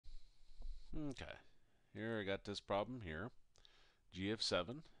Okay, here I got this problem here. G of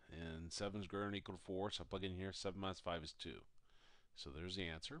 7, and 7 is greater than or equal to 4, so I plug in here 7 minus 5 is 2. So there's the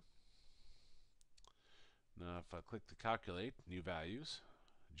answer. Now if I click to calculate new values,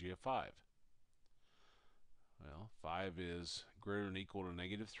 G of 5. Well, 5 is greater than or equal to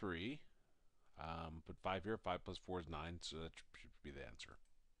negative 3. Put 5 here, 5 plus 4 is 9, so that should be the answer.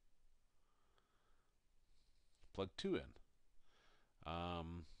 Plug 2 in.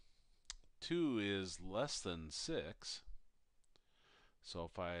 2 is less than 6, so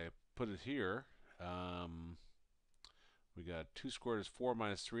if I put it here, we got 2 squared is 4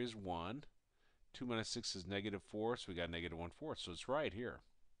 minus 3 is 1. 2 minus 6 is negative 4, so we got negative 1/4, so it's right here.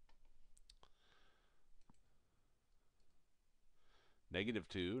 Negative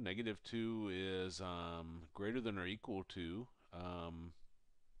 2. Negative 2 is greater than or equal to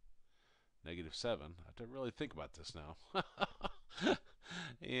negative 7. I have to really think about this now.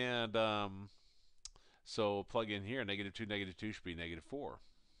 And so plug in here, negative 2 should be negative 4.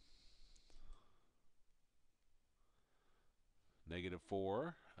 Negative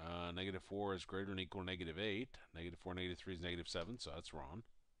 4. Negative 4 is greater than or equal to negative 8. Negative 4, negative 3 is negative 7, so that's wrong.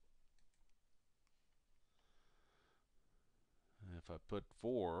 If I put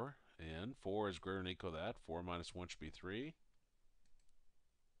 4 in, 4 is greater than or equal to that. 4 minus 1 should be 3.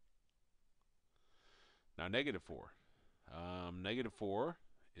 Now negative 4. Negative 4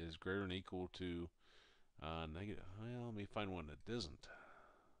 is greater than or equal to negative. Well, let me find one that isn't.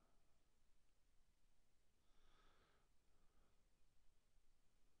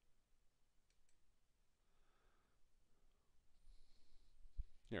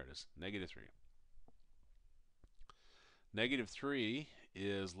 Here it is, negative 3. Negative 3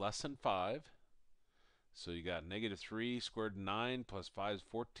 is less than 5. So you got negative 3 squared 9 plus 5 is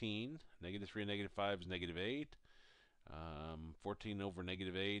 14. Negative 3 and negative 5 is negative 8. 14 over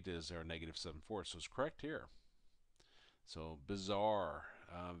negative 8 is our negative 7/4. So it's correct here. So bizarre,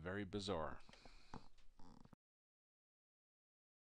 very bizarre.